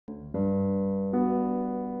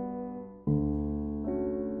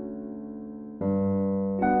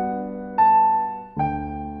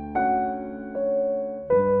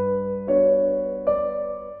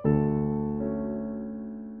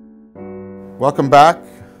Welcome back.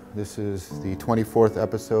 This is the 24th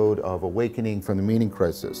episode of Awakening from the Meaning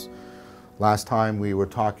Crisis. Last time we were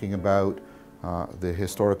talking about the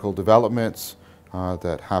historical developments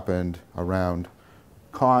that happened around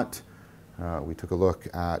Kant. We took a look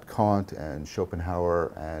at Kant and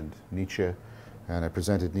Schopenhauer and Nietzsche, and I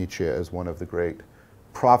presented Nietzsche as one of the great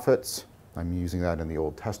prophets. I'm using that in the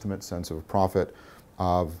Old Testament sense of a prophet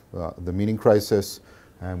of the meaning crisis,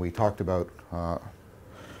 and we talked about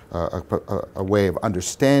a way of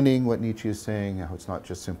understanding what Nietzsche is saying, how it's not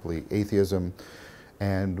just simply atheism.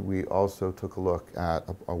 And we also took a look at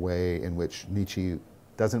a way in which Nietzsche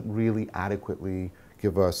doesn't really adequately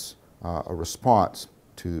give us a response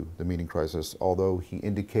to the meaning crisis, although he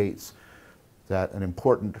indicates that an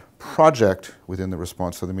important project within the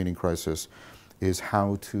response to the meaning crisis is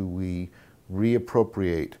how we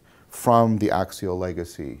reappropriate from the axial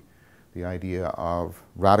legacy the idea of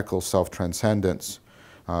radical self-transcendence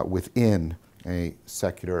within a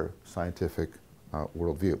secular scientific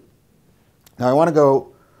worldview. Now I want to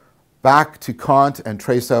go back to Kant and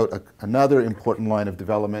trace out another important line of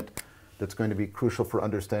development that's going to be crucial for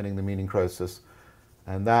understanding the meaning crisis,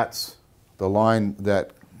 and that's the line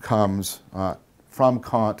that comes from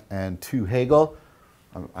Kant and to Hegel.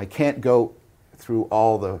 I can't go through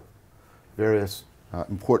all the various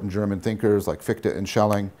important German thinkers like Fichte and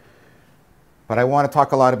Schelling, but I want to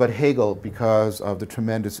talk a lot about Hegel because of the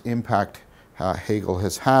tremendous impact Hegel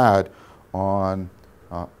has had on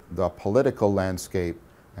the political landscape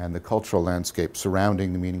and the cultural landscape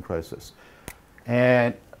surrounding the meaning crisis.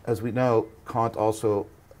 And as we know, Kant also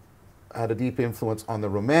had a deep influence on the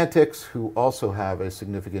Romantics, who also have a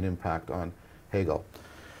significant impact on Hegel.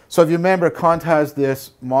 So if you remember, Kant has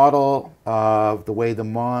this model of the way the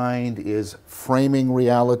mind is framing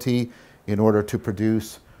reality in order to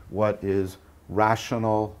produce what is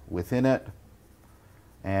rational within it,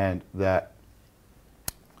 and that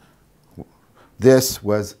this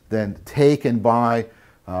was then taken by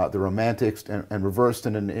the Romantics and reversed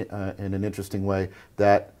in an interesting way,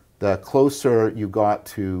 that the closer you got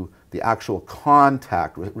to the actual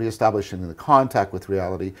contact, reestablishing the contact with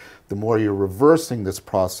reality, the more you're reversing this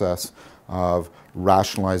process of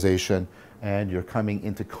rationalization, and you're coming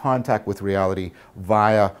into contact with reality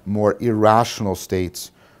via more irrational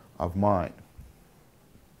states of mind.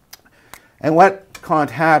 And what Kant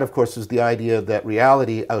had, of course, is the idea that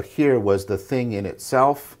reality out here was the thing in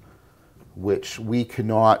itself, which we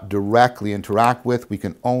cannot directly interact with. We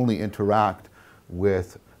can only interact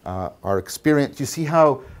with our experience. You see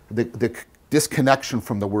how the disconnection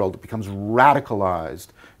from the world becomes radicalized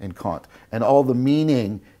in Kant, and all the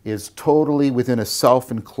meaning is totally within a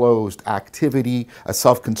self-enclosed activity, a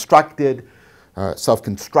self-constructing,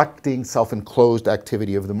 self-enclosed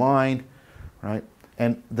activity of the mind, right?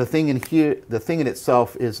 And the thing in here, the thing in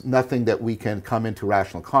itself is nothing that we can come into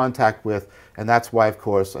rational contact with, and that's why, of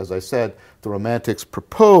course, as I said, the Romantics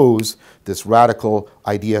propose this radical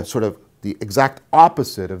idea, sort of the exact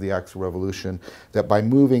opposite of the axial revolution, that by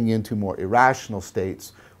moving into more irrational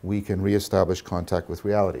states, we can reestablish contact with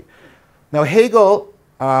reality. Now, Hegel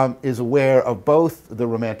is aware of both the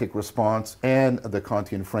Romantic response and the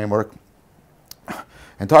Kantian framework.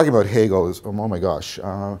 And talking about Hegel is, oh my gosh,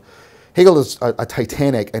 Hegel is a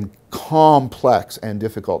titanic and complex and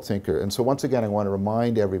difficult thinker. And so once again, I want to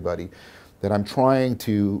remind everybody that I'm trying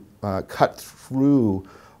to cut through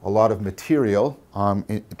a lot of material,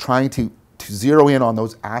 trying to zero in on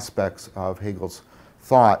those aspects of Hegel's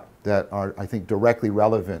thought that are, I think, directly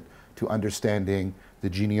relevant to understanding the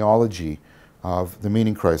genealogy of the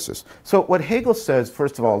meaning crisis. So what Hegel says,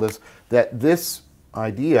 first of all, is that this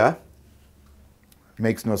idea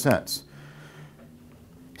makes no sense.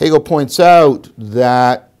 Hegel points out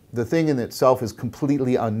that the thing in itself is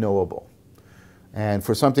completely unknowable. And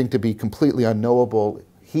for something to be completely unknowable,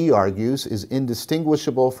 he argues, is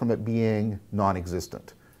indistinguishable from it being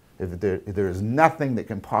non-existent. If there is nothing that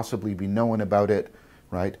can possibly be known about it,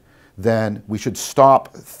 right, then we should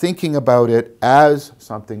stop thinking about it as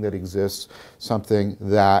something that exists, something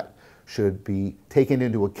that should be taken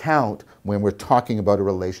into account when we're talking about a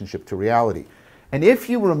relationship to reality. And if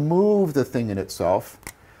you remove the thing in itself,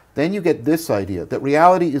 then you get this idea, that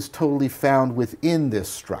reality is totally found within this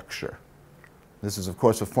structure. This is, of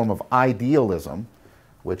course, a form of idealism,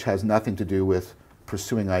 which has nothing to do with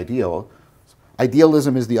pursuing ideal.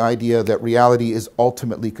 Idealism is the idea that reality is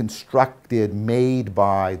ultimately constructed, made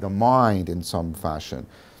by the mind in some fashion.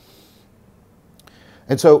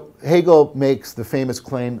 And so Hegel makes the famous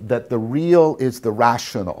claim that the real is the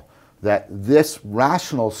rational, that this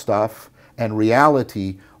rational stuff and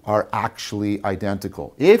reality are actually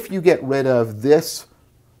identical. If you get rid of this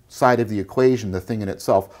side of the equation, the thing in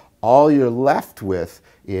itself, all you're left with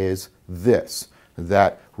is this,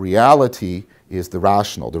 that reality is the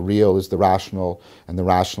rational, the real is the rational, and the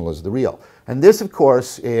rational is the real. And this, of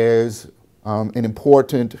course, is an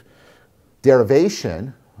important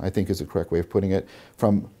derivation, I think is the correct way of putting it,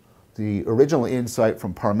 from the original insight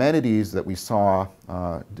from Parmenides that we saw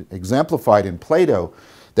exemplified in Plato,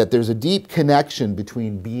 that there's a deep connection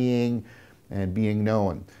between being and being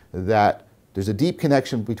known, that there's a deep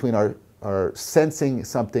connection between our sensing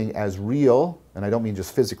something as real, and I don't mean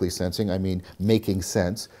just physically sensing, I mean making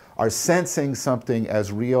sense, our sensing something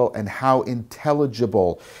as real and how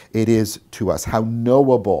intelligible it is to us, how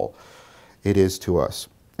knowable it is to us.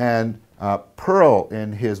 And Perl,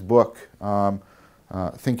 in his book,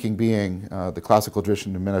 Thinking Being, the Classical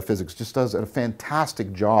Tradition of Metaphysics, just does a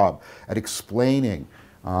fantastic job at explaining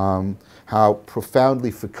how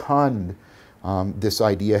profoundly fecund this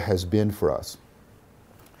idea has been for us.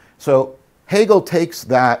 So Hegel takes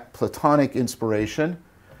that Platonic inspiration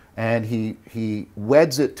and he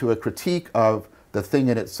weds it to a critique of the thing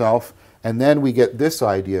in itself, and then we get this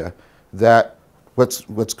idea that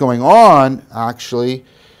what's going on actually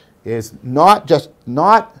is not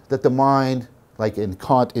that the mind, like in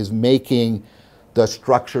Kant, is making the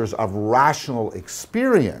structures of rational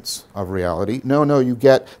experience of reality. No, you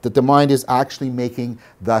get that the mind is actually making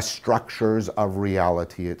the structures of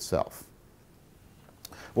reality itself.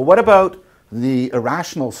 Well, what about the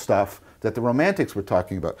irrational stuff that the Romantics were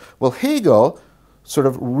talking about? Well, Hegel sort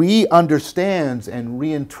of re-understands and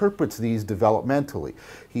reinterprets these developmentally.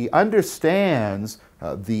 He understands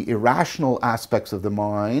the irrational aspects of the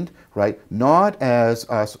mind, right, not as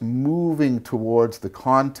us moving towards the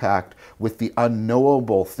contact with the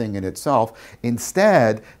unknowable thing in itself.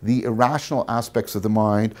 Instead, the irrational aspects of the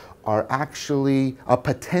mind are actually a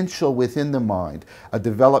potential within the mind, a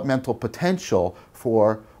developmental potential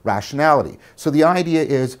for rationality. So the idea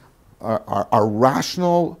is our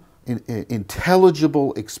rational,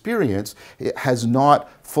 intelligible experience has not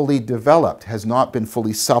fully developed, has not been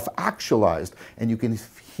fully self-actualized, and you can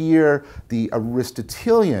hear the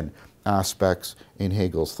Aristotelian aspects in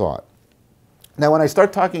Hegel's thought. Now, when I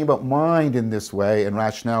start talking about mind in this way and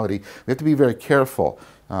rationality, we have to be very careful.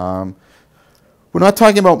 We're not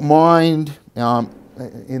talking about mind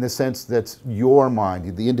in the sense that's your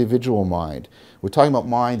mind, the individual mind. We're talking about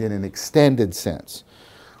mind in an extended sense.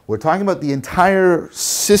 We're talking about the entire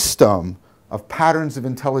system of patterns of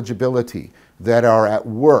intelligibility that are at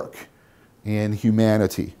work in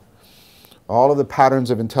humanity. All of the patterns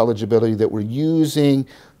of intelligibility that we're using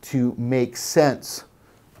to make sense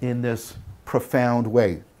in this profound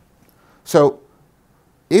way. So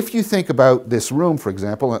if you think about this room, for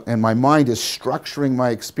example, and my mind is structuring my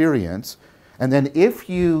experience, and then if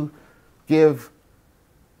you give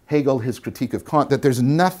Hegel his critique of Kant, that there's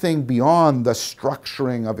nothing beyond the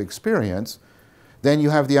structuring of experience, then you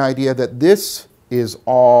have the idea that this is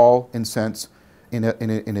all, in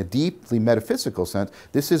a deeply metaphysical sense,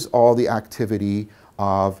 this is all the activity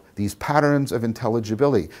of these patterns of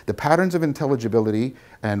intelligibility. The patterns of intelligibility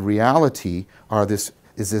and reality are is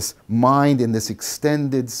this mind in this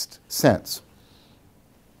extended sense.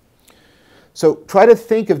 So try to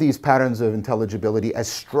think of these patterns of intelligibility as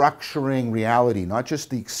structuring reality, not just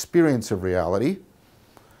the experience of reality,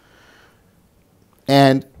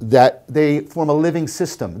 and that they form a living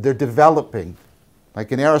system. They're developing,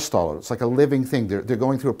 like in Aristotle, it's like a living thing. They're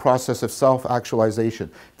going through a process of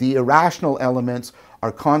self-actualization. The irrational elements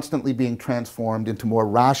are constantly being transformed into more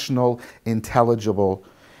rational, intelligible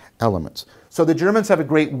elements. So the Germans have a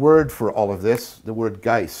great word for all of this, the word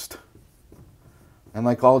Geist. And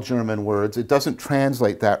like all German words, it doesn't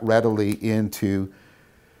translate that readily into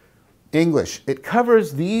English. It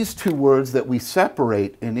covers these two words that we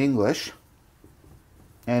separate in English,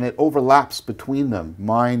 and it overlaps between them,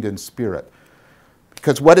 mind and spirit.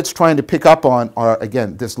 Because what it's trying to pick up on are,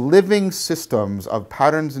 again, this living systems of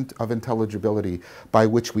patterns of intelligibility by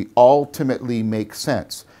which we ultimately make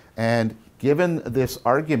sense. And given this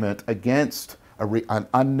argument against an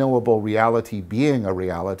unknowable reality being a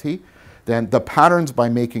reality, then the patterns by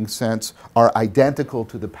making sense are identical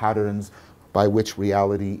to the patterns by which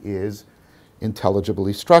reality is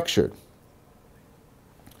intelligibly structured.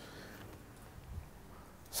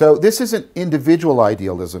 So this isn't individual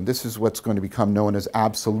idealism. This is what's going to become known as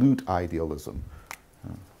absolute idealism.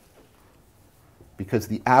 Because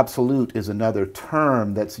the absolute is another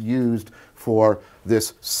term that's used for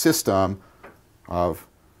this system of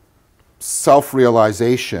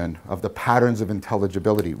self-realization of the patterns of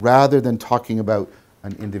intelligibility, rather than talking about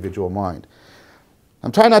an individual mind.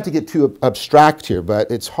 I'm trying not to get too abstract here,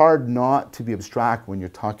 but it's hard not to be abstract when you're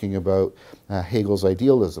talking about Hegel's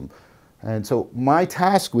idealism. And so my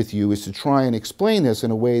task with you is to try and explain this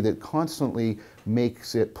in a way that constantly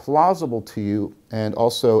makes it plausible to you and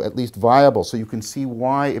also at least viable, so you can see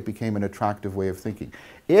why it became an attractive way of thinking.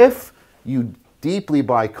 If you deeply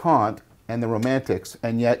buy Kant and the Romantics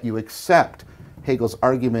and yet you accept Hegel's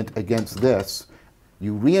argument against this,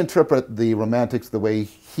 you reinterpret the Romantics the way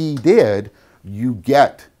he did, you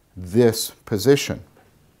get this position.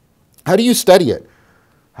 How do you study it?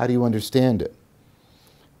 How do you understand it?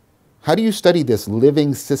 How do you study this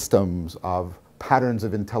living systems of patterns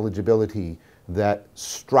of intelligibility that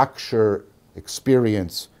structure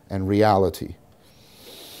experience and reality?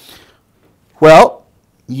 Well,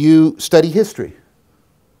 you study history.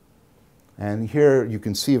 And here you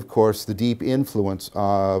can see, of course, the deep influence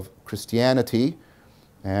of Christianity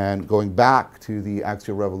and going back to the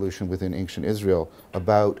axial revolution within ancient Israel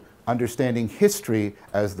about understanding history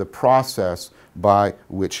as the process by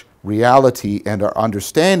which reality and our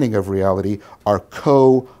understanding of reality are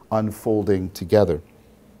co-unfolding together.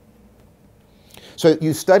 So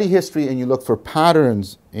you study history and you look for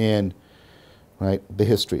patterns in, right, the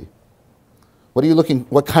history. What are you looking,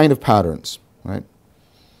 what kind of patterns, right?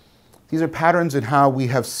 These are patterns in how we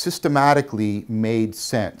have systematically made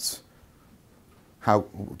sense, how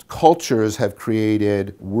cultures have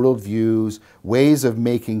created worldviews, ways of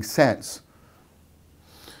making sense,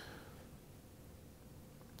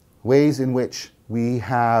 ways in which we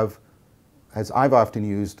have, as I've often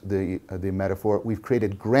used the metaphor, we've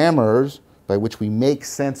created grammars by which we make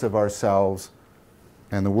sense of ourselves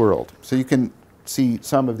and the world. So you can see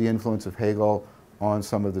some of the influence of Hegel on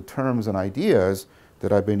some of the terms and ideas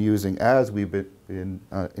that I've been using as we've been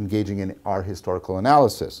engaging in our historical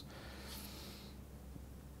analysis.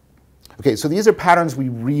 Okay, so these are patterns we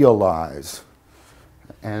realize.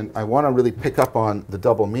 And I want to really pick up on the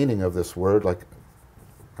double meaning of this word, like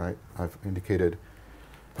I've indicated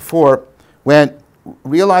before. When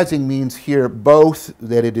realizing means here both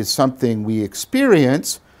that it is something we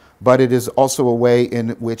experience, but it is also a way in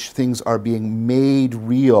which things are being made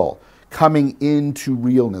real, coming into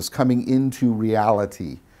realness, coming into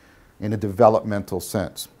reality in a developmental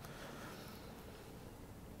sense.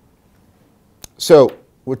 So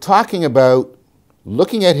we're talking about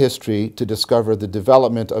looking at history to discover the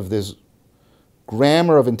development of this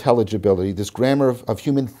grammar of intelligibility, this grammar of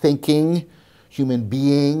human thinking, human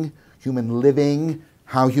being, human living,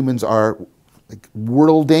 how humans are like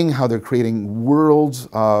worlding, how they're creating worlds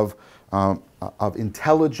of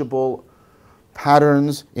intelligible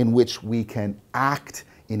patterns in which we can act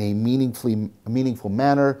in a meaningful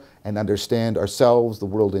manner and understand ourselves, the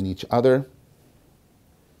world, and each other.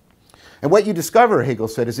 And what you discover, Hegel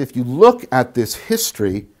said, is if you look at this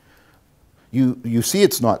history, you see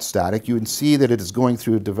it's not static. You can see that it is going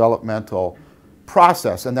through a developmental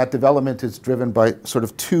process, and that development is driven by sort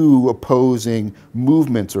of two opposing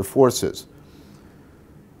movements or forces.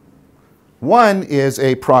 One is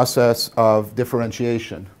a process of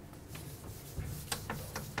differentiation.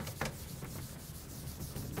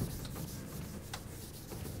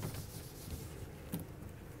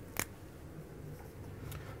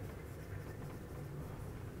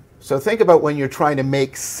 So think about when you're trying to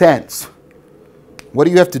make sense. What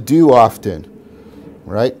do you have to do often,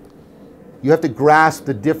 right? You have to grasp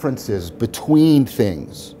the differences between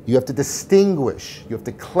things. You have to distinguish. You have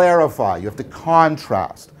to clarify. You have to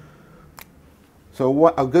contrast. So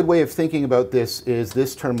a good way of thinking about this is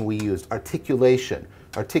this term we used, articulation.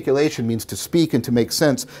 Articulation means to speak and to make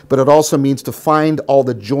sense, but it also means to find all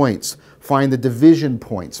the joints, find the division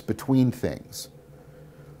points between things.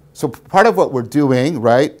 So part of what we're doing,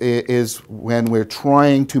 right, is when we're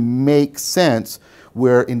trying to make sense,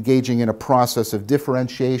 we're engaging in a process of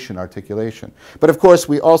differentiation, articulation. But of course,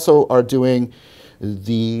 we also are doing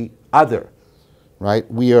the other, right?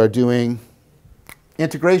 We are doing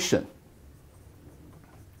integration.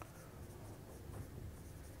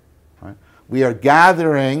 Right? We are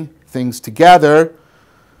gathering things together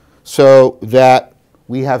so that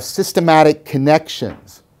we have systematic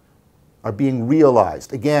connections are being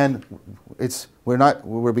realized. Again,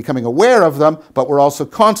 we're becoming aware of them, but we're also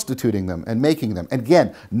constituting them and making them. And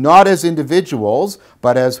again, not as individuals,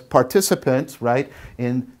 but as participants, right,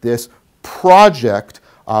 in this project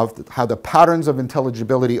of how the patterns of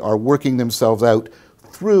intelligibility are working themselves out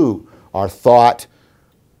through our thought,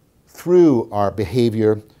 through our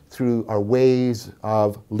behavior, through our ways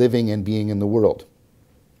of living and being in the world.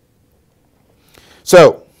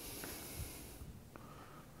 So,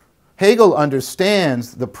 Hegel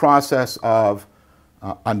understands the process of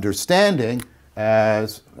understanding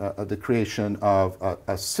as the creation of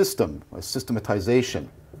a system, a systematization.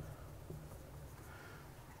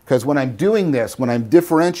 Because when I'm doing this, when I'm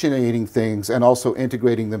differentiating things and also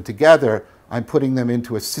integrating them together, I'm putting them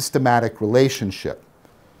into a systematic relationship.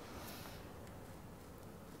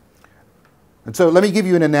 And so let me give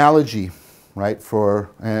you an analogy, right, for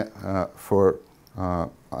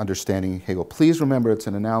understanding Hegel. Please remember it's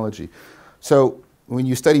an analogy. So when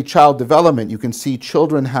you study child development, you can see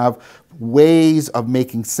children have ways of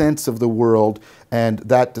making sense of the world, and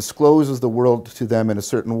that discloses the world to them in a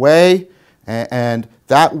certain way, and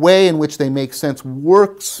that way in which they make sense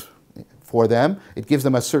works for them. It gives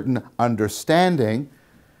them a certain understanding.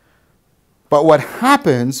 But what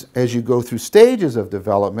happens as you go through stages of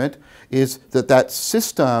development is that that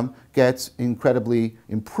system gets incredibly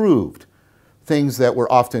improved. Things that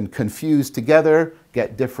were often confused together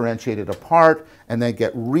get differentiated apart and then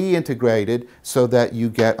get reintegrated so that you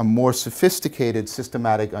get a more sophisticated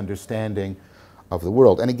systematic understanding of the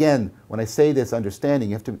world. And again, when I say this understanding,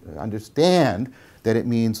 you have to understand that it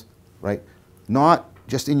means, right, not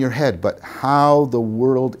just in your head, but how the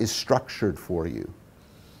world is structured for you.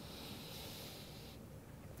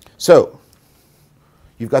 So,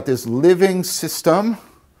 you've got this living system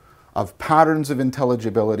of patterns of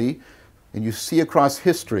intelligibility, and you see across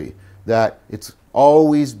history that it's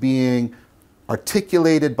always being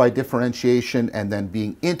articulated by differentiation and then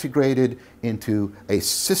being integrated into a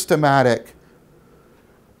systematic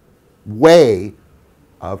way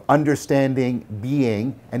of understanding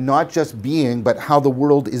being, and not just being, but how the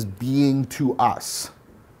world is being to us.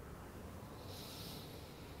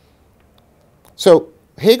 So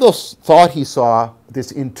Hegel thought he saw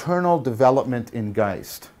this internal development in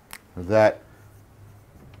Geist, that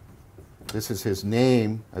this is his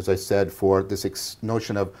name, as I said, for this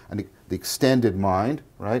notion of the extended mind,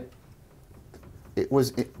 right? It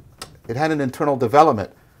had an internal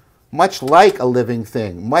development, much like a living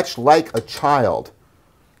thing, much like a child,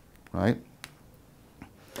 right?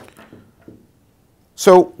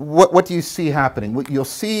 So what do you see happening? What you'll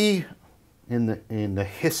see in the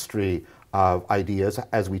history of ideas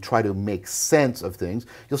as we try to make sense of things,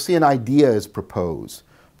 you'll see an idea is proposed,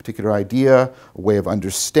 a particular idea, a way of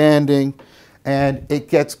understanding, and it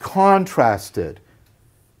gets contrasted,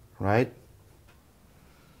 right?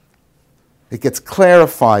 It gets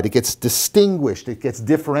clarified, it gets distinguished, it gets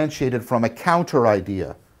differentiated from a counter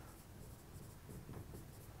idea.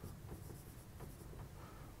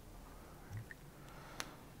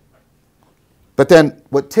 But then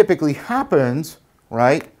what typically happens,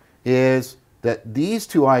 right, is that these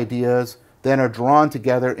two ideas then are drawn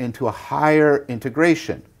together into a higher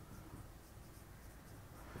integration.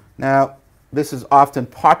 Now, this is often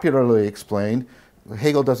popularly explained.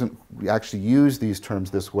 Hegel doesn't actually use these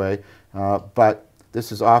terms this way, but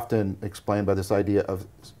this is often explained by this idea of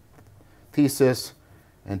thesis,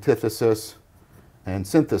 antithesis, and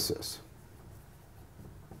synthesis.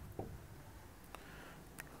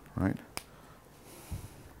 Right?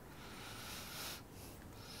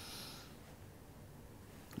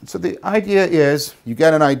 So the idea is you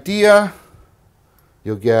get an idea,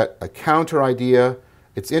 you'll get a counter idea,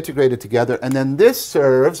 it's integrated together, and then this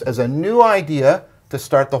serves as a new idea to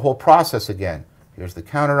start the whole process again. Here's the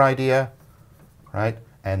counter idea, right?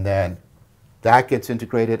 And then that gets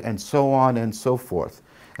integrated, and so on and so forth.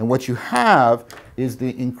 And what you have is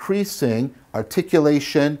the increasing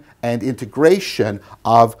articulation and integration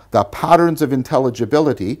of the patterns of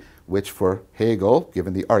intelligibility, which for Hegel,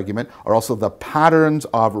 given the argument, are also the patterns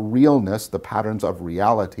of realness, the patterns of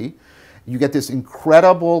reality. You get this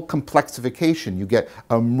incredible complexification. You get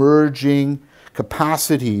emerging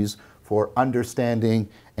capacities for understanding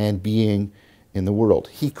and being in the world.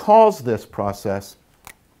 He calls this process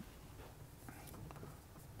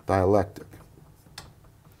dialectic.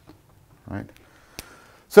 Right?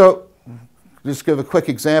 So, just give a quick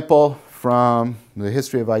example from the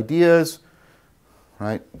history of ideas.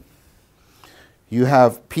 Right? You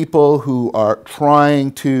have people who are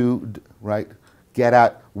trying to, right, get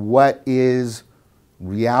at what is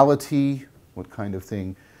reality, what kind of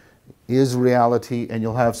thing is reality, and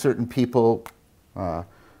you'll have certain people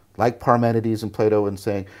like Parmenides and Plato and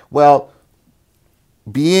saying, well,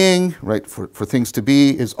 being, right, for things to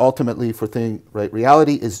be is ultimately right,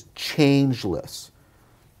 reality is changeless.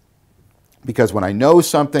 Because when I know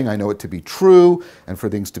something, I know it to be true, and for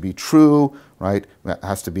things to be true, right, that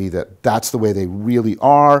has to be that that's the way they really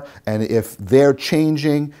are, and if they're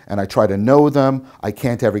changing and I try to know them, I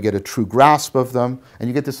can't ever get a true grasp of them, and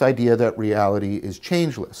you get this idea that reality is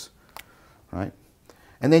changeless, right?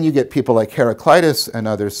 And then you get people like Heraclitus and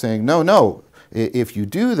others saying, no, if you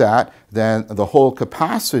do that, then the whole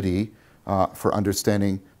capacity for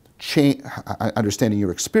understanding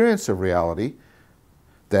your experience of reality,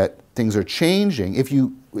 that things are changing, if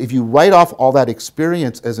you if you write off all that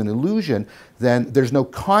experience as an illusion, then there's no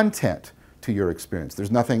content to your experience. There's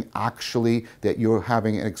nothing actually that you're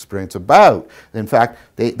having an experience about. In fact,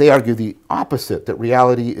 they argue the opposite, that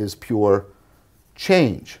reality is pure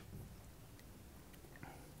change.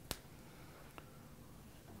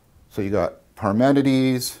 So you got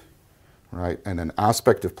Parmenides, right, and an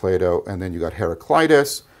aspect of Plato, and then you got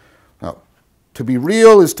Heraclitus. Now, to be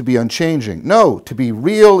real is to be unchanging. No, to be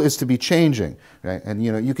real is to be changing. Right? And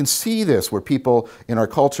you can see this where people in our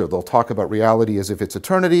culture, they'll talk about reality as if it's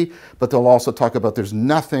eternity, but they'll also talk about there's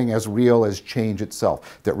nothing as real as change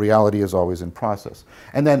itself, that reality is always in process.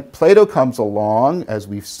 And then Plato comes along, as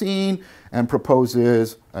we've seen, and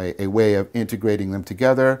proposes a way of integrating them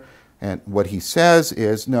together. And what he says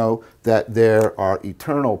is, no, that there are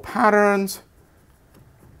eternal patterns,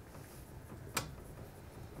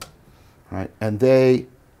 right? And they,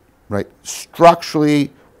 right,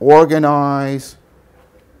 structurally organize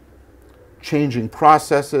changing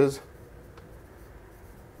processes.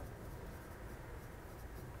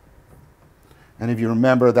 And if you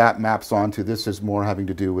remember, that maps onto, this is more having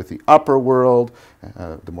to do with the upper world,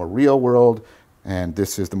 the more real world, and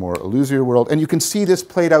this is the more illusory world. And you can see this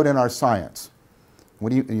played out in our science.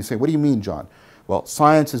 And you say, what do you mean, John? Well,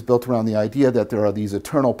 science is built around the idea that there are these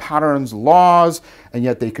eternal patterns, laws, and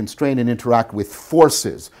yet they constrain and interact with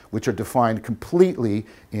forces, which are defined completely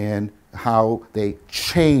in how they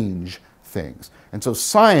change things. And so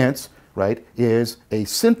science, right, is a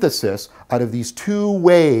synthesis out of these two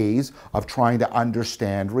ways of trying to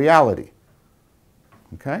understand reality.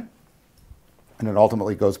 Okay? And it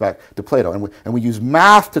ultimately goes back to Plato. And we use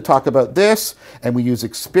math to talk about this, and we use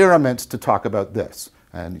experiments to talk about this,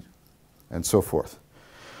 and so forth.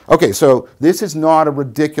 Okay, so this is not a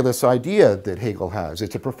ridiculous idea that Hegel has.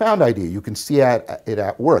 It's a profound idea. You can see it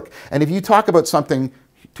at work. And if you talk about something,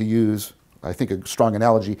 to use, I think, a strong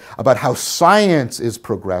analogy, about how science is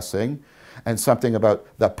progressing, and something about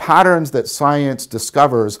the patterns that science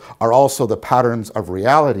discovers are also the patterns of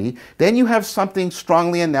reality, then you have something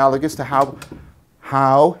strongly analogous to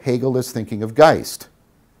how Hegel is thinking of Geist.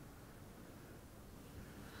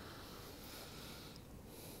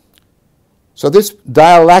 So this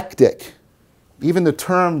dialectic, even the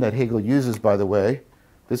term that Hegel uses, by the way,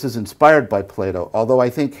 this is inspired by Plato, although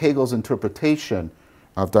I think Hegel's interpretation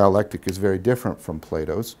of dialectic is very different from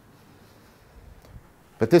Plato's.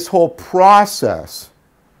 But this whole process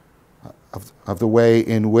of the way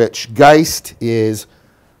in which Geist is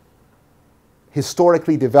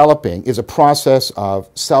historically developing is a process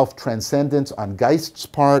of self-transcendence on Geist's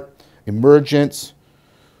part, emergence.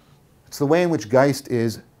 It's the way in which Geist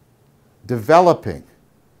is developing,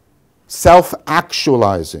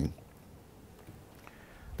 self-actualizing,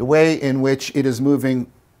 the way in which it is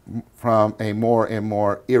moving from a more and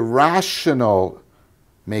more irrational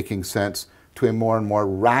making sense to a more and more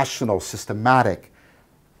rational, systematic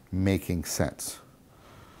making sense.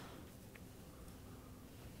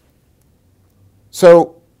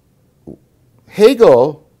 So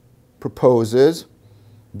Hegel proposes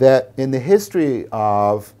that in the history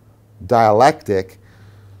of dialectic,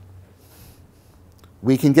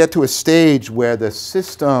 we can get to a stage where the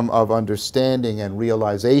system of understanding and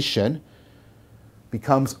realization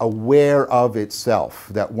becomes aware of itself.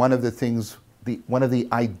 That one of the things, one of the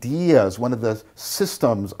ideas, one of the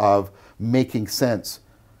systems of making sense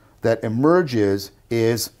that emerges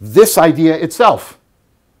is this idea itself.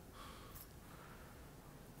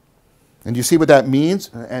 And you see what that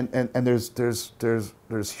means? And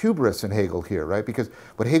there's hubris in Hegel here, right? Because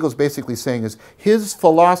what Hegel's basically saying is his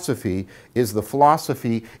philosophy is the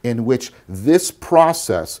philosophy in which this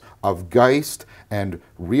process of Geist and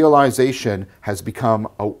realization has become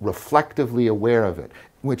reflectively aware of it,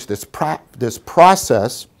 in which this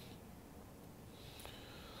process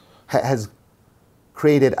has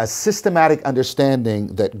created a systematic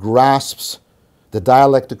understanding that grasps the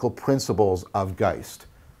dialectical principles of Geist.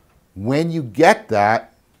 When you get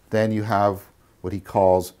that, then you have what he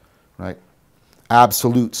calls, right,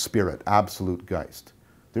 absolute spirit, absolute Geist.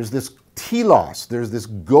 There's this telos, there's this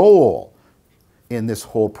goal in this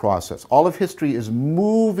whole process. All of history is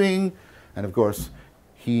moving, and of course,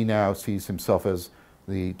 he now sees himself as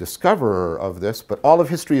the discoverer of this, but all of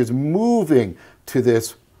history is moving to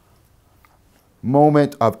this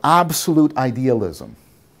moment of absolute idealism.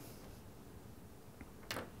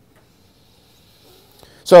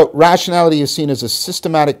 So rationality is seen as a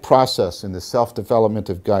systematic process in the self-development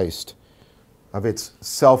of Geist, of its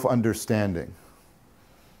self-understanding.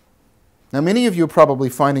 Now, many of you are probably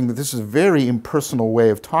finding that this is a very impersonal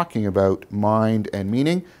way of talking about mind and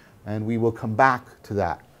meaning, and we will come back to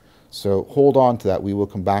that. So hold on to that. We will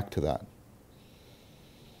come back to that.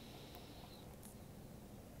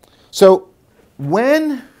 So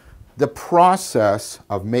when the process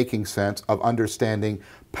of making sense, of understanding,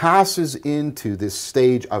 passes into this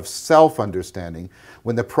stage of self-understanding,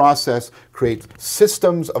 when the process creates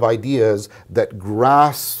systems of ideas that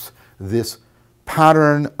grasp this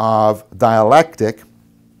pattern of dialectic,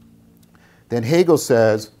 then Hegel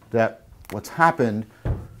says that what's happened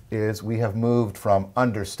is we have moved from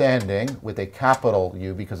understanding with a capital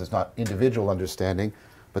U, because it's not individual understanding,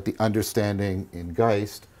 but the understanding in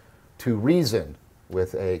Geist, to reason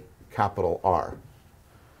with a capital R.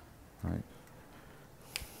 Right?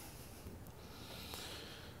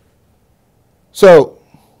 So,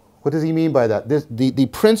 what does he mean by that? The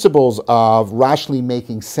principles of rationally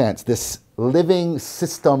making sense, this living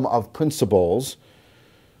system of principles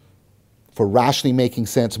for rationally making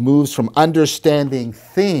sense, moves from understanding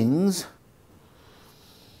things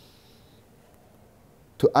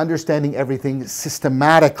to understanding everything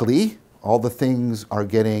systematically. All the things are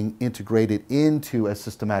getting integrated into a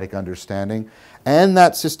systematic understanding, and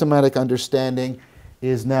that systematic understanding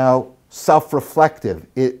is now self-reflective.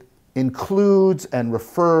 It includes and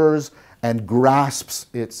refers and grasps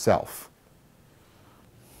itself.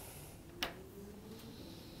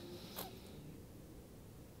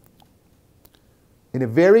 In a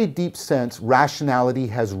very deep sense, rationality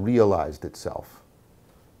has realized itself.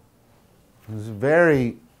 It's a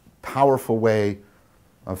very powerful way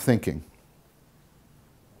of thinking.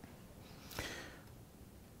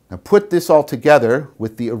 Now put this all together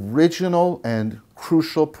with the original and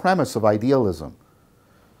crucial premise of idealism.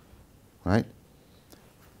 Right?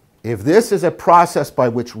 If this is a process by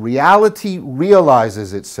which reality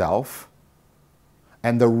realizes itself,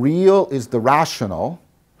 and the real is the rational,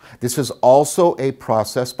 this is also a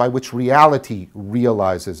process by which reality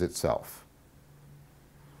realizes itself.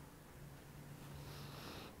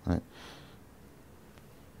 Right?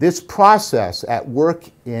 This process at work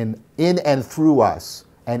in and through us,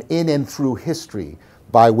 and in and through history,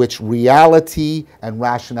 by which reality and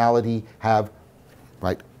rationality have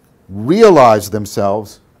realized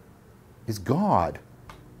themselves, is God.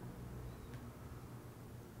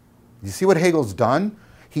 You see what Hegel's done?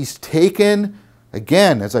 He's taken,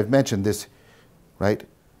 again, as I've mentioned, this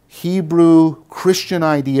Hebrew Christian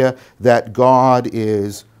idea that God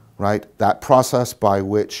is that process by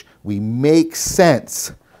which we make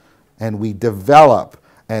sense and we develop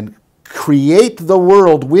and create the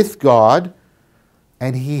world with God,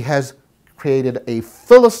 and he has created a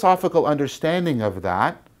philosophical understanding of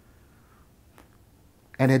that,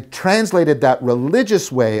 and had translated that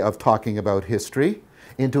religious way of talking about history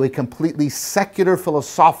into a completely secular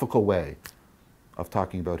philosophical way of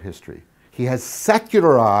talking about history. He has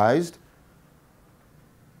secularized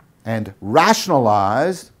and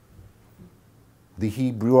rationalized the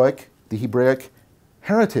Hebraic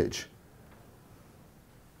heritage.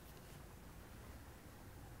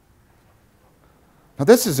 Now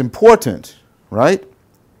this is important, right?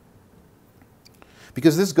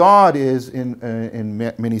 Because this God is, in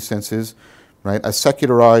many senses, a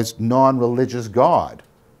secularized, non-religious God.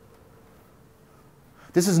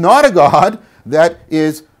 This is not a God that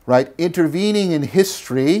is intervening in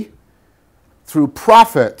history through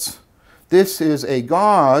prophets. This is a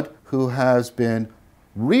God who has been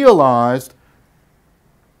realized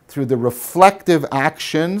through the reflective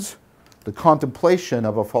actions, the contemplation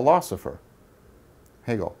of a philosopher,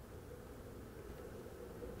 Hegel.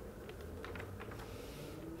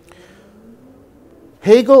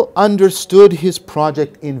 Hegel understood his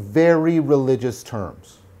project in very religious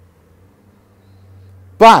terms.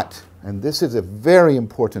 But, and this is a very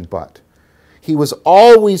important but, he was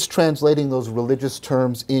always translating those religious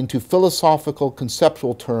terms into philosophical,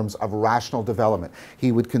 conceptual terms of rational development.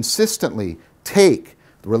 He would consistently take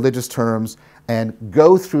the religious terms and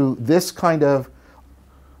go through this kind of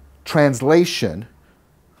translation,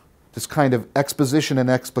 this kind of exposition and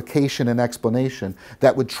explication and explanation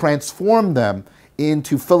that would transform them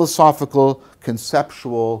into philosophical,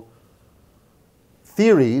 conceptual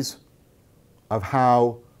theories of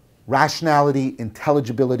how rationality,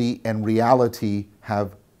 intelligibility, and reality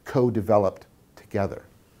have co-developed together.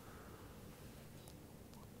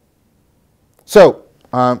 So,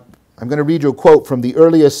 I'm going to read you a quote from the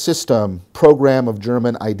earliest system program of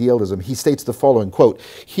German idealism. He states the following, quote,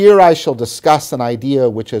 "Here I shall discuss an idea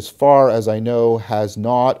which, as far as I know, has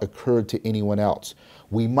not occurred to anyone else.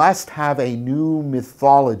 We must have a new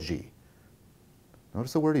mythology."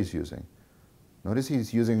 Notice the word he's using. Notice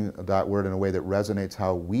he's using that word in a way that resonates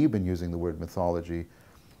how we've been using the word mythology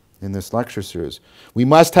in this lecture series. We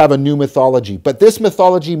must have a new mythology, but this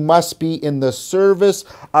mythology must be in the service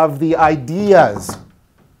of the ideas.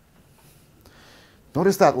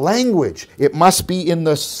 Notice that language. It must be in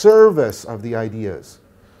the service of the ideas.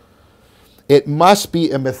 It must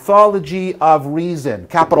be a mythology of reason,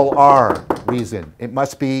 capital R, reason. It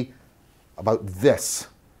must be about this.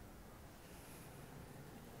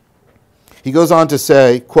 He goes on to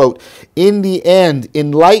say, quote, in the end,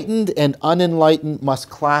 enlightened and unenlightened must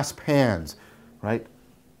clasp hands, right?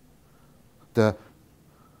 The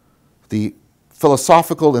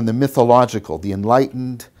philosophical and the mythological, the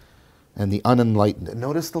enlightened and the unenlightened. And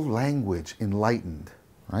notice the language, enlightened,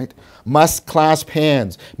 right? Must clasp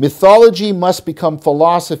hands. Mythology must become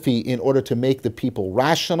philosophy in order to make the people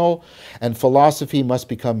rational, and philosophy must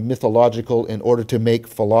become mythological in order to make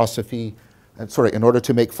in order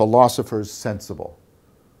to make philosophers sensible.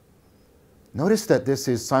 Notice that this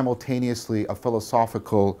is simultaneously a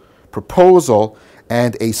philosophical proposal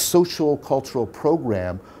and a social cultural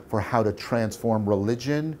program for how to transform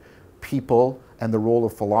religion, people, and the role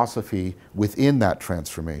of philosophy within that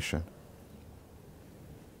transformation.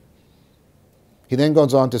 He then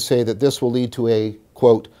goes on to say that this will lead to a,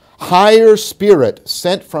 quote, higher spirit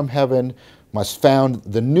sent from heaven must found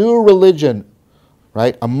the new religion,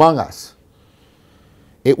 right, among us.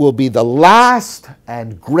 It will be the last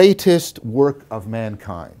and greatest work of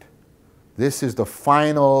mankind. This is the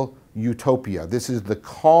final utopia. This is the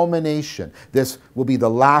culmination. This will be the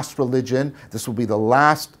last religion. This will be the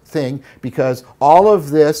last thing, because all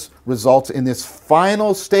of this results in this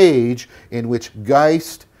final stage in which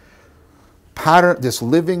Geist, this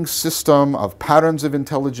living system of patterns of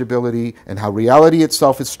intelligibility and how reality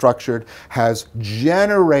itself is structured, has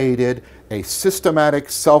generated a systematic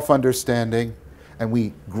self-understanding, and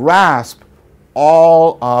we grasp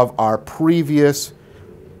all of our previous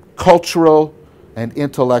cultural and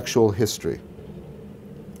intellectual history.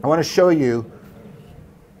 I want to show you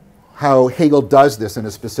how Hegel does this in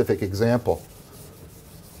a specific example.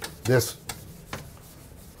 This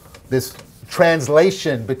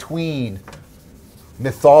translation between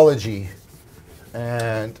mythology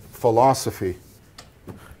and philosophy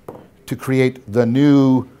to create the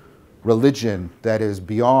new religion that is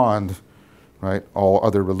beyond, right, all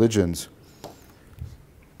other religions.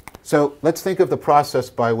 So let's think of the process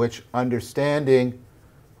by which understanding,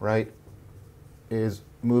 right, is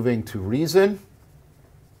moving to reason.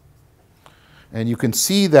 And you can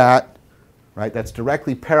see that, right, that's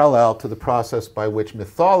directly parallel to the process by which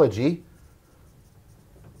mythology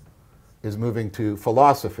is moving to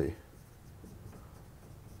philosophy.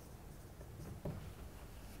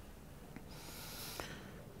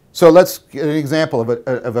 So let's get an example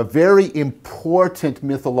of a very important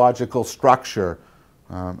mythological structure.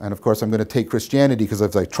 And of course, I'm going to take Christianity because,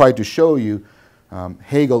 as I tried to show you,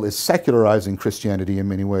 Hegel is secularizing Christianity in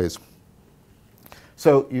many ways.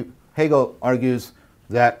 So Hegel argues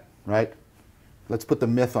that, right, let's put the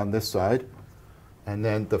myth on this side, and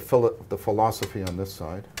then the philosophy on this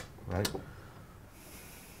side, right?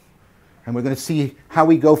 And we're going to see how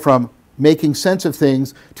we go from making sense of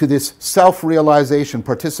things to this self-realization,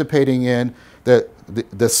 participating in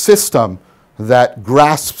the system that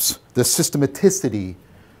grasps the systematicity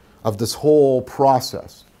of this whole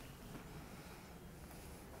process.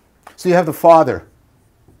 So you have the Father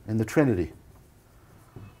in the Trinity.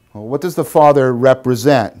 Well, what does the Father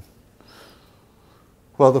represent?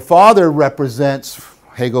 Well, the Father represents,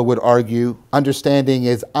 Hegel would argue, understanding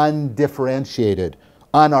is undifferentiated,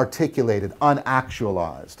 unarticulated,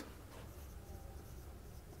 unactualized.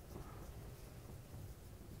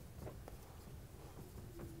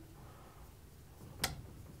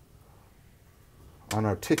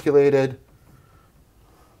 Unarticulated,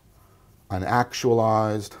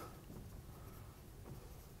 unactualized,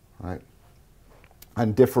 right?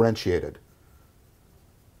 Undifferentiated.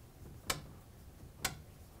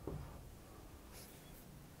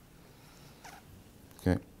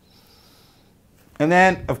 Okay. And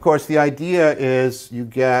then, of course, the idea is you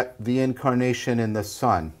get the incarnation in the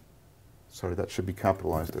Son. Sorry, that should be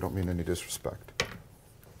capitalized. I don't mean any disrespect.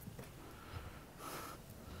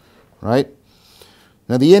 Right?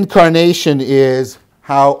 Now, the incarnation is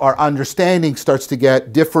how our understanding starts to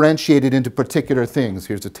get differentiated into particular things.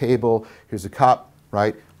 Here's a table, here's a cup,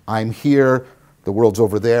 right? I'm here, the world's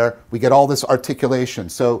over there. We get all this articulation.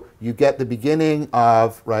 So you get the beginning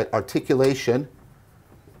of, right, articulation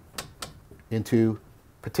into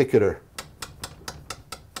particular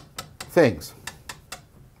things.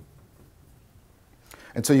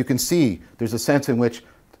 And so you can see there's a sense in which,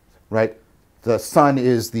 right, the Son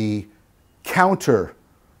is the counter,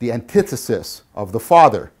 the antithesis of the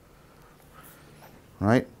Father,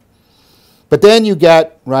 right? But then you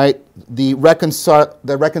get, right, the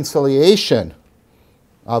reconciliation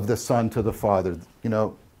of the Son to the Father. You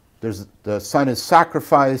know, the Son is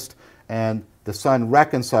sacrificed, and the Son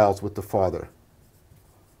reconciles with the Father.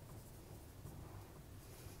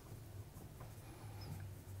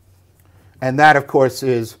 And that, of course,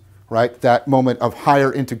 is, right, that moment of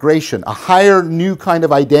higher integration. A higher new kind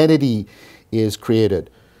of identity is created.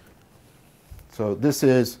 So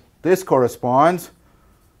this corresponds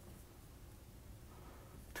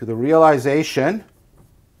to the realization,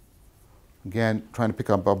 again, trying to pick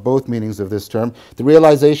up on both meanings of this term, the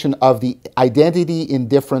realization of the identity in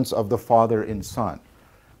difference of the Father in Son.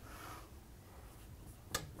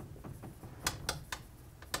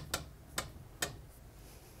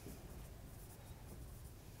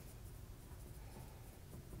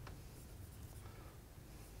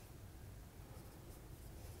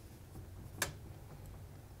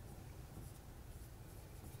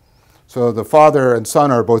 So the Father and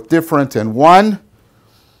Son are both different and one,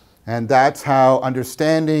 and that's how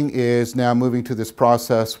understanding is now moving to this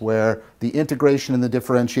process where the integration and the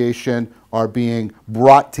differentiation are being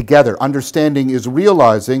brought together. Understanding is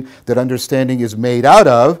realizing that understanding is made out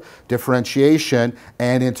of differentiation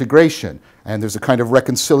and integration. And there's a kind of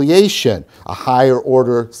reconciliation, a higher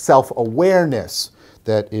order self-awareness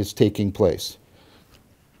that is taking place.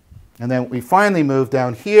 And then we finally move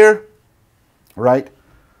down here, right,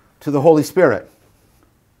 to the Holy Spirit.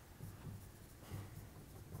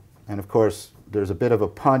 And of course, there's a bit of a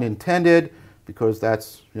pun intended, because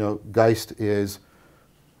that's, Geist is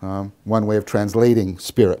one way of translating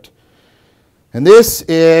spirit. And this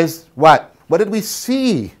is what? What did we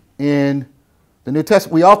see in the New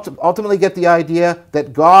Testament? We ultimately get the idea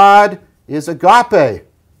that God is agape.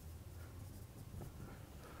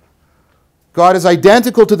 God is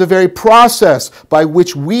identical to the very process by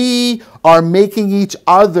which we are making each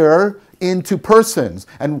other into persons.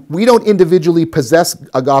 And we don't individually possess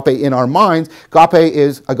agape in our minds. Agape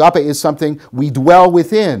is something we dwell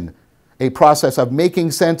within, a process of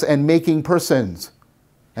making sense and making persons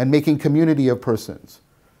and making community of persons.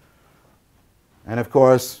 And of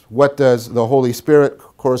course, what does the Holy Spirit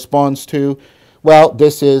corresponds to? Well,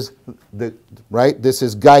 this is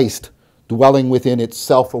Geist dwelling within its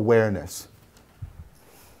self-awareness.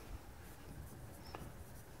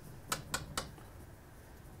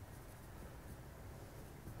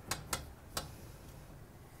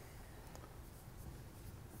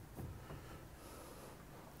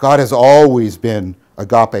 God has always been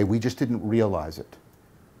agape. We just didn't realize it.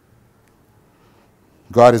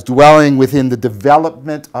 God is dwelling within the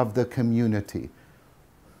development of the community.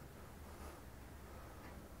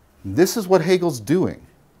 This is what Hegel's doing.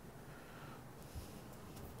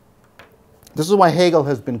 This is why Hegel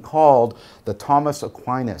has been called the Thomas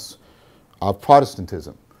Aquinas of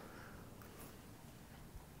Protestantism.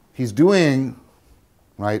 He's doing,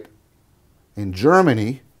 right, in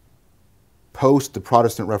Germany, post the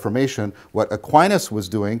Protestant Reformation, what Aquinas was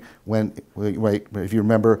doing when, if you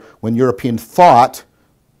remember, when European thought,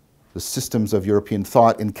 the systems of European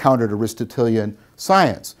thought encountered Aristotelian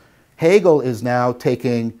science. Hegel is now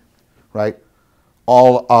taking, right,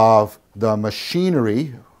 all of the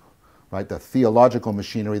machinery, right, the theological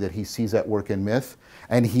machinery that he sees at work in myth,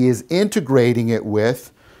 and he is integrating it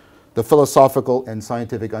with the philosophical and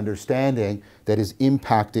scientific understanding that is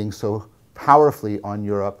impacting so powerfully on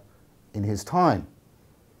Europe in his time.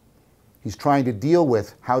 He's trying to deal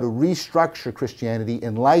with how to restructure Christianity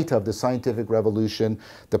in light of the scientific revolution,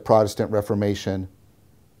 the Protestant Reformation.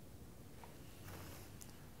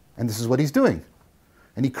 And this is what he's doing.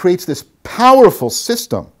 And he creates this powerful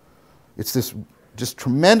system. It's this just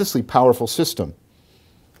tremendously powerful system.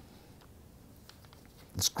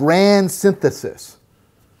 This grand synthesis.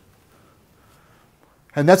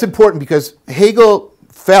 And that's important because Hegel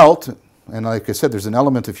felt, and like I said, there's an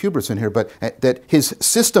element of hubris in here, but that his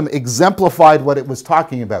system exemplified what it was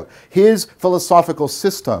talking about. His philosophical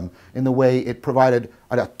system, in the way it provided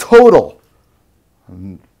a total,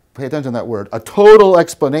 pay attention to that word, a total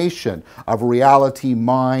explanation of reality,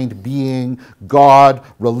 mind, being, God,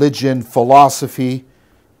 religion, philosophy,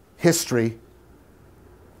 history.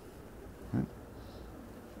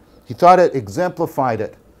 He thought it exemplified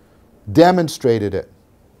it, demonstrated it.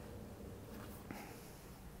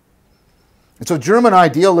 And so German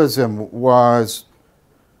idealism was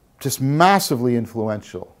just massively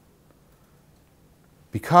influential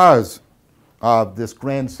because of this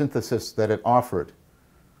grand synthesis that it offered.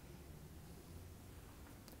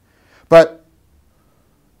 But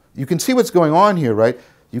you can see what's going on here, right?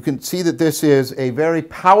 You can see that this is a very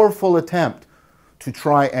powerful attempt to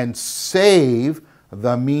try and save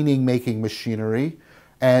the meaning-making machinery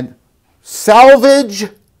and salvage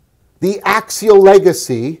the axial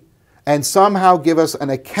legacy and somehow give us an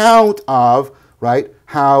account of, right,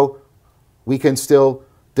 how we can still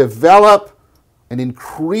develop an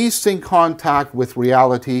increasing contact with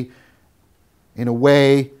reality in a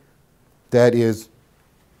way that is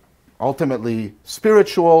ultimately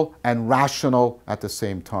spiritual and rational at the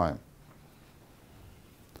same time.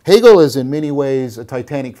 Hegel is in many ways a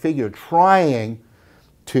titanic figure trying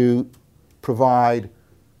to provide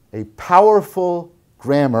a powerful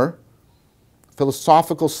grammar,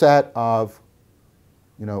 philosophical set of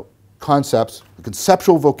concepts,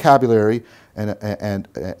 conceptual vocabulary,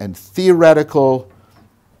 and theoretical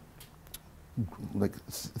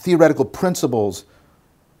principles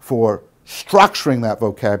for structuring that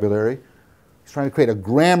vocabulary. He's trying to create a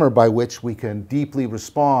grammar by which we can deeply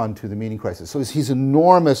respond to the meaning crisis. So he's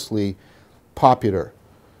enormously popular.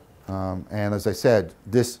 And as I said,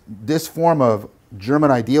 this form of German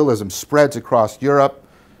idealism spreads across Europe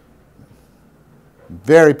in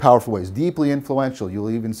very powerful ways, deeply influential. You'll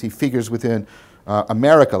even see figures within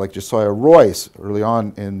America, like Josiah Royce, early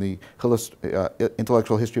on in the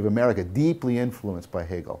intellectual history of America, deeply influenced by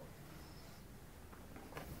Hegel.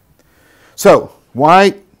 So,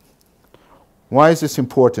 why is this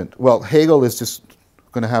important? Well, Hegel is just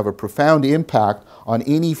going to have a profound impact on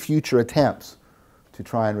any future attempts to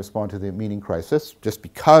try and respond to the meaning crisis, just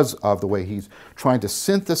because of the way he's trying to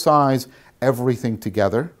synthesize everything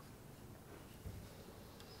together.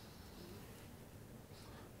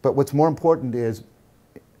 But what's more important is,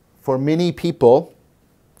 for many people,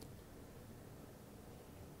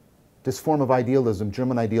 this form of idealism,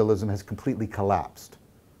 German idealism, has completely collapsed.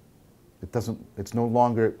 It's no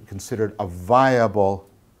longer considered a viable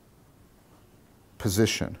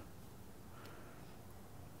position.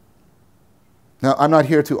 Now, I'm not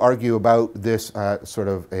here to argue about this at sort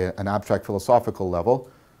of an abstract philosophical level,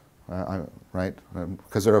 right?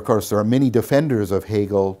 Because of course, there are many defenders of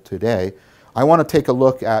Hegel today. I want to take a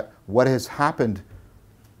look at what has happened,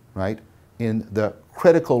 right, in the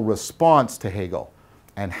critical response to Hegel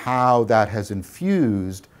and how that has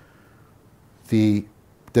infused the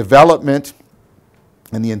development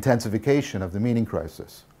and the intensification of the meaning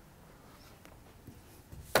crisis.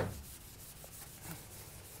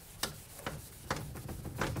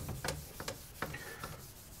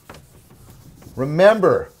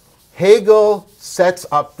 Remember, Hegel sets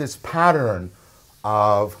up this pattern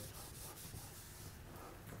of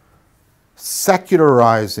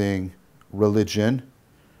secularizing religion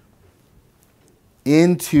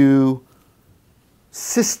into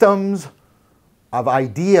systems of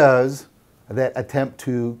ideas that attempt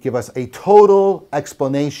to give us a total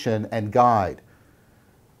explanation and guide.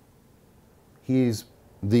 He's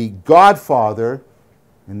the godfather,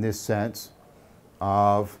 in this sense,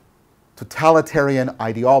 of totalitarian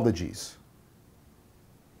ideologies.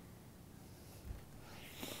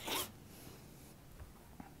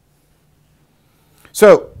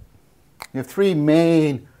 So, you have three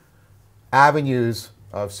main avenues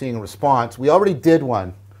of seeing a response. We already did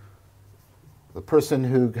one. The person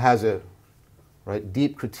who has a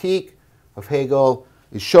deep critique of Hegel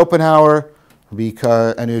is Schopenhauer,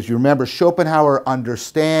 and as you remember, Schopenhauer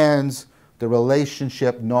understands the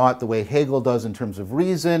relationship not the way Hegel does in terms of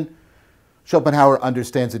reason. Schopenhauer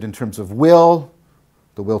understands it in terms of will,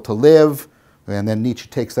 the will to live, and then Nietzsche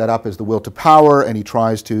takes that up as the will to power, and he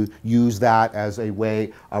tries to use that as a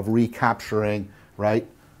way of recapturing, right,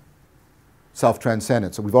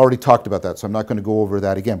 self-transcendence. So we've already talked about that, so I'm not going to go over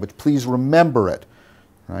that again, but please remember it,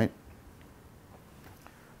 right?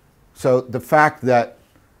 So the fact that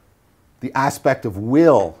the aspect of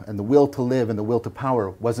will and the will to live and the will to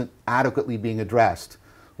power wasn't adequately being addressed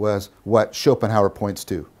was what Schopenhauer points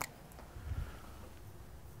to.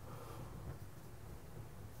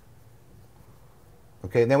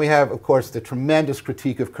 Okay, and then we have, of course, the tremendous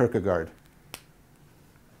critique of Kierkegaard.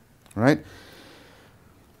 All right?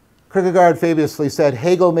 Kierkegaard famously said,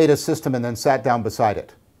 Hegel made a system and then sat down beside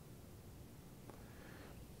it.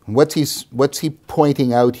 And what's he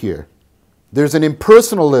pointing out here? There's an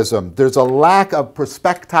impersonalism. There's a lack of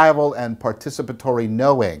perspectival and participatory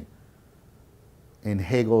knowing in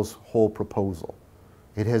Hegel's whole proposal.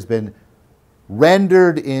 It has been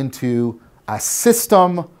rendered into a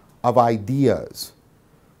system of ideas.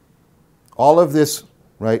 All of this,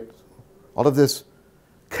 right, all of this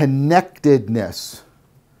connectedness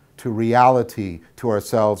to reality, to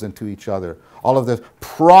ourselves and to each other, all of the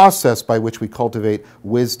process by which we cultivate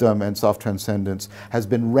wisdom and self-transcendence has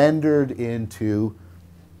been rendered into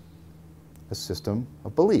a system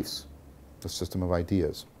of beliefs, a system of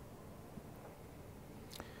ideas.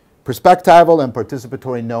 Perspectival and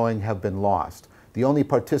participatory knowing have been lost. The only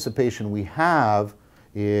participation we have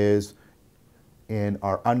is in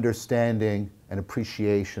our understanding and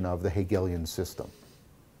appreciation of the Hegelian system.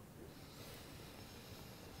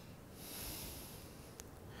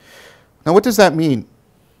 Now, what does that mean?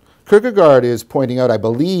 Kierkegaard is pointing out, I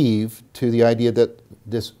believe, to the idea that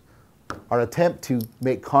our attempt to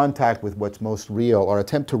make contact with what's most real, our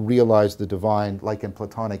attempt to realize the divine, like in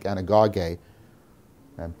Platonic anagoge,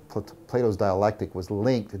 and Plato's dialectic was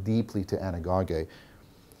linked deeply to anagoge,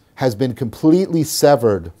 has been completely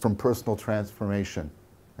severed from personal transformation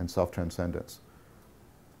and self-transcendence.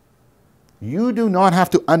 You do not have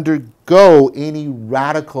to undergo any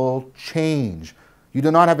radical change. You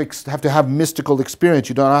do not have to have mystical experience.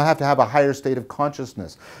 You do not have to have a higher state of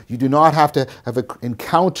consciousness. You do not have to have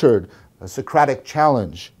encountered a Socratic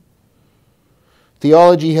challenge.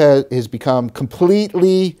 Theology has become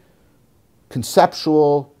completely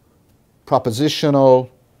conceptual, propositional,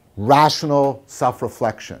 rational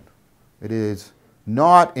self-reflection. It is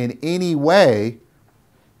not in any way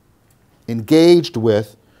engaged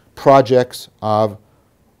with projects of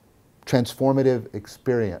transformative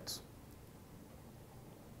experience.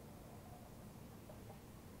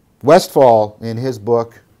 Westphal, in his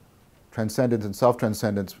book, Transcendence and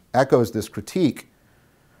Self-Transcendence, echoes this critique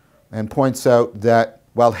and points out that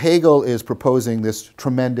while Hegel is proposing this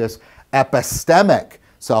tremendous epistemic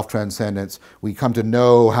self-transcendence, we come to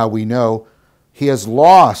know how we know, he has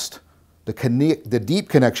lost the deep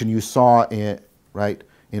connection you saw in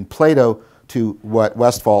Plato to what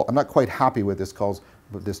Westphal, I'm not quite happy with this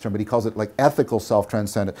term, but he calls it like ethical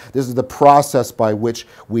self-transcendence. This is the process by which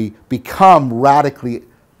we become radically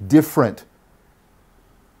different.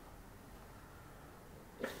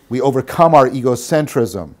 We overcome our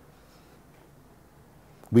egocentrism.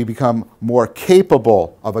 We become more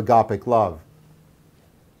capable of agapic love.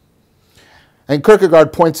 And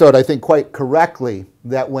Kierkegaard points out, I think quite correctly,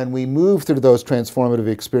 that when we move through those transformative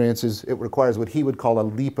experiences, it requires what he would call a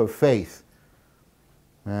leap of faith.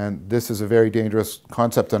 And this is a very dangerous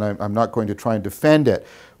concept, and I'm not going to try and defend it.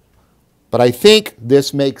 But I think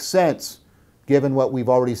this makes sense, given what we've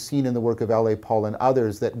already seen in the work of L.A. Paul and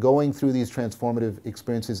others, that going through these transformative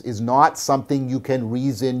experiences is not something you can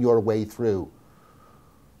reason your way through.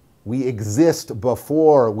 We exist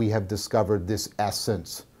before we have discovered this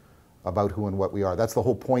essence about who and what we are. That's the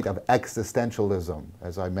whole point of existentialism,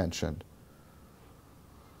 as I mentioned.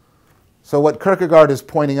 So what Kierkegaard is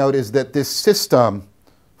pointing out is that this system,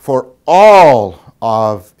 for all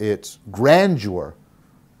of its grandeur,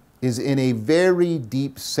 is in a very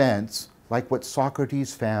deep sense like what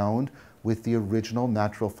Socrates found with the original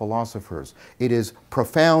natural philosophers. It is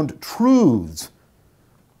profound truths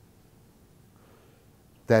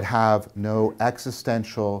that have no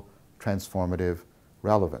existential transformative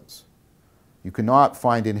relevance. You cannot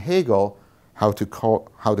find in Hegel how to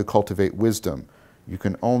cultivate wisdom. You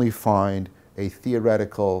can only find a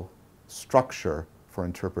theoretical structure for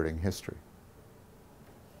interpreting history.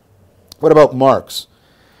 What about Marx?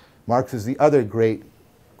 Marx is the other great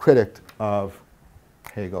critic of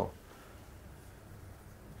Hegel.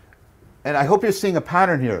 And I hope you're seeing a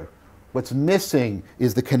pattern here. What's missing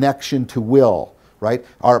is the connection to will, right?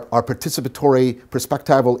 Our participatory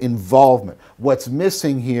perspectival involvement. What's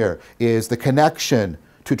missing here is the connection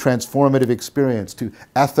to transformative experience, to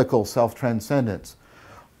ethical self-transcendence.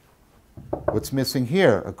 What's missing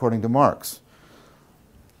here, according to Marx?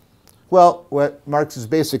 Well, what Marx is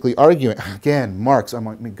basically arguing, again, Marx, I'm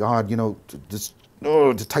like, my God, you know,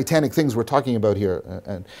 the titanic things we're talking about here.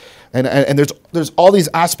 And there's all these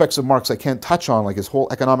aspects of Marx I can't touch on, like his whole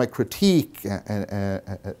economic critique, and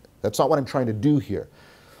that's not what I'm trying to do here.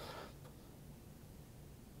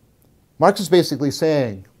 Marx is basically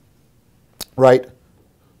saying, right,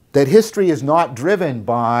 that history is not driven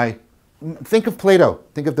by, think of Plato,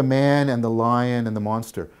 think of the man and the lion and the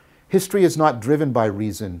monster. History is not driven by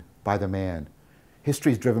reason, by the man.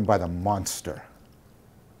 History is driven by the monster,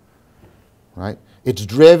 right? It's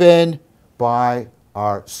driven by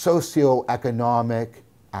our socio-economic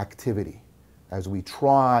activity as we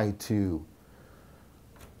try to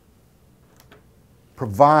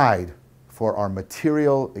provide for our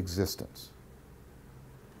material existence.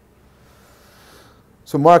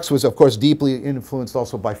 So Marx was, of course, deeply influenced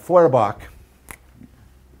also by Vervaeke,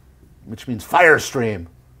 which means fire stream,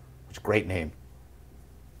 which is a great name.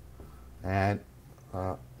 And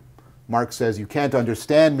Marx says, you can't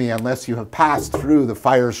understand me unless you have passed through the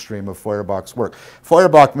fire stream of Feuerbach's work.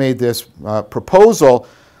 Feuerbach made this proposal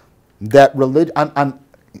that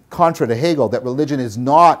contrary to Hegel, that religion is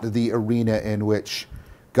not the arena in which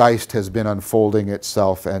Geist has been unfolding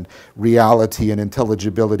itself and reality and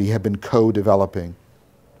intelligibility have been co-developing.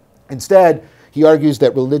 Instead, he argues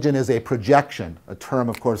that religion is a projection, a term,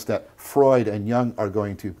 of course, that Freud and Jung are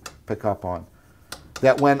going to pick up on.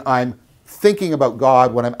 That when I'm thinking about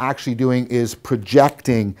God, what I'm actually doing is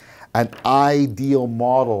projecting an ideal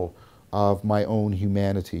model of my own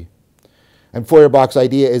humanity. And Feuerbach's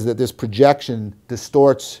idea is that this projection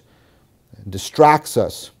distorts and distracts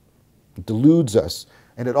us, deludes us,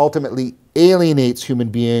 and it ultimately alienates human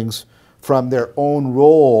beings from their own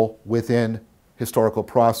role within historical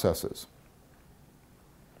processes.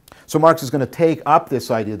 So Marx is going to take up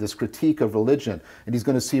this idea, this critique of religion, and he's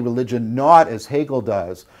going to see religion not as Hegel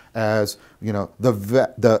does, as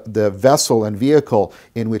the vessel and vehicle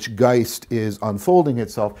in which Geist is unfolding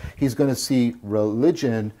itself. He's going to see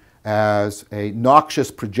religion as a noxious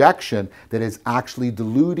projection that is actually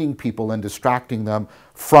deluding people and distracting them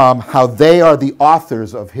from how they are the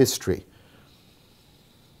authors of history.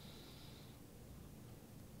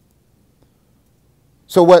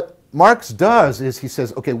 So what Marx does is he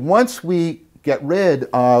says, okay, once we get rid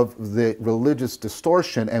of the religious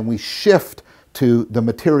distortion and we shift to the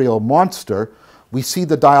material monster, we see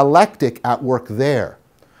the dialectic at work there.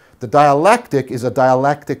 The dialectic is a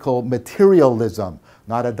dialectical materialism,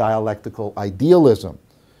 not a dialectical idealism.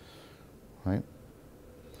 Right?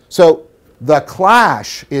 So the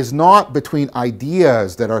clash is not between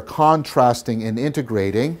ideas that are contrasting and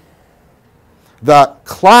integrating. The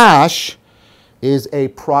clash is a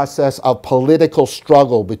process of political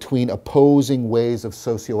struggle between opposing ways of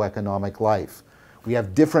socioeconomic life. We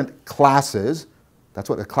have different classes, that's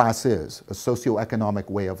what a class is, a socioeconomic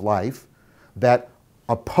way of life, that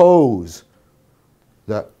oppose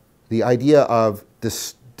the idea of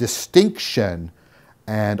this distinction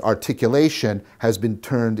and articulation has been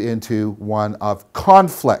turned into one of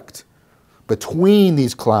conflict between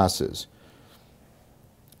these classes.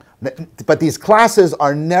 But these classes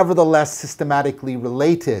are nevertheless systematically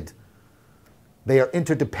related. They are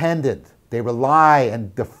interdependent. They rely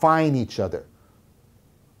and define each other.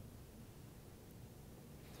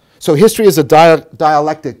 So history is a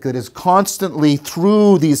dialectic that is constantly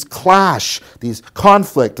through these clash, these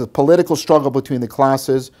conflict, the political struggle between the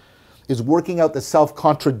classes, is working out the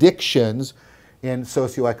self-contradictions in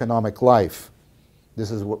socioeconomic life.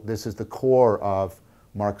 This is the core of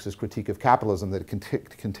Marx's critique of capitalism, that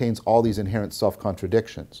it contains all these inherent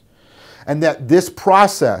self-contradictions. And that this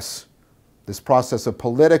process of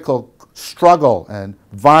political struggle and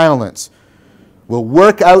violence, will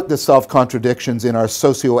work out the self-contradictions in our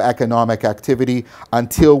socioeconomic activity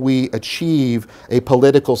until we achieve a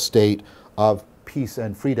political state of peace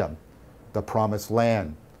and freedom, the promised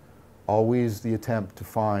land. Always the attempt to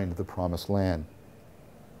find the promised land.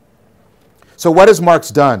 So what has Marx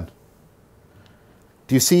done?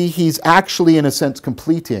 Do you see he's actually, in a sense,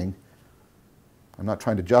 completing? I'm not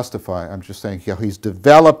trying to justify, I'm just saying he's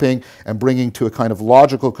developing and bringing to a kind of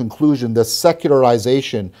logical conclusion the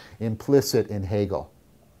secularization implicit in Hegel.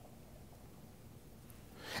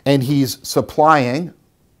 And he's supplying,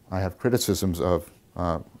 I have criticisms of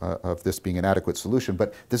this being an adequate solution,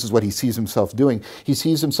 but this is what he sees himself doing. He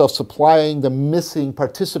sees himself supplying the missing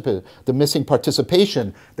participation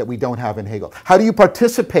that we don't have in Hegel. How do you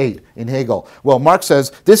participate in Hegel? Well, Marx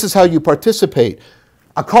says, this is how you participate.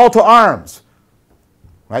 A call to arms,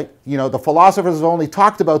 right? You know, the philosophers have only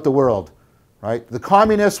talked about the world, right? The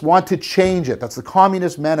communists want to change it. That's the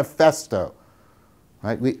Communist Manifesto,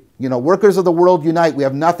 right? Workers of the world unite. We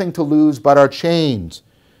have nothing to lose but our chains.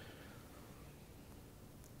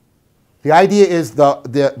 The idea is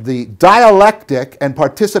the dialectic and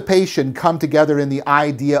participation come together in the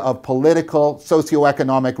idea of political,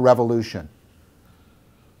 socioeconomic revolution.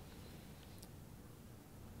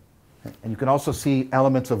 And you can also see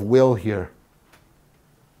elements of will here.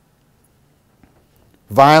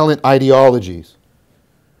 Violent ideologies.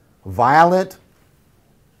 Violent,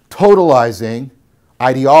 totalizing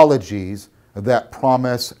ideologies that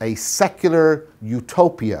promise a secular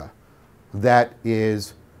utopia that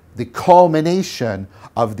is the culmination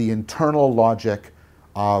of the internal logic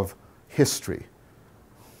of history.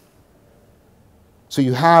 So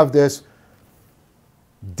you have this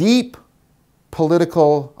deep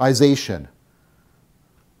politicalization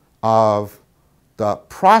of the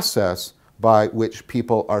process by which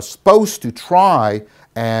people are supposed to try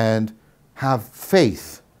and have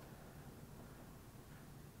faith,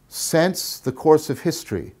 sense the course of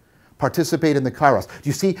history, participate in the kairos. Do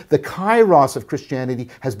you see, the kairos of Christianity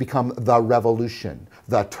has become the revolution,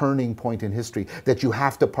 the turning point in history that you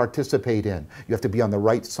have to participate in. You have to be on the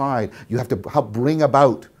right side. You have to help bring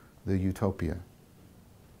about the utopia.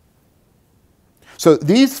 So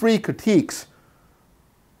these three critiques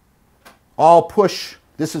all push.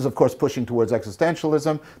 This is, of course, pushing towards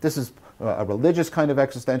existentialism. This is a religious kind of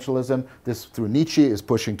existentialism. This, through Nietzsche, is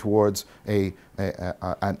pushing towards an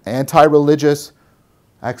anti-religious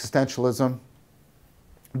existentialism.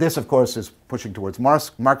 This, of course, is pushing towards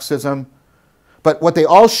Marxism. But what they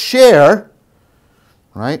all share,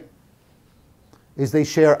 right, is they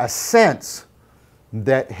share a sense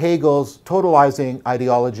that Hegel's totalizing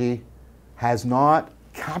ideology has not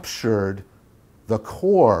captured the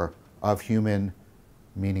core of human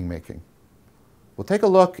meaning making. We'll take a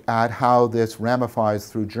look at how this ramifies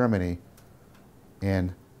through Germany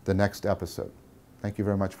in the next episode. Thank you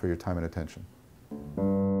very much for your time and attention.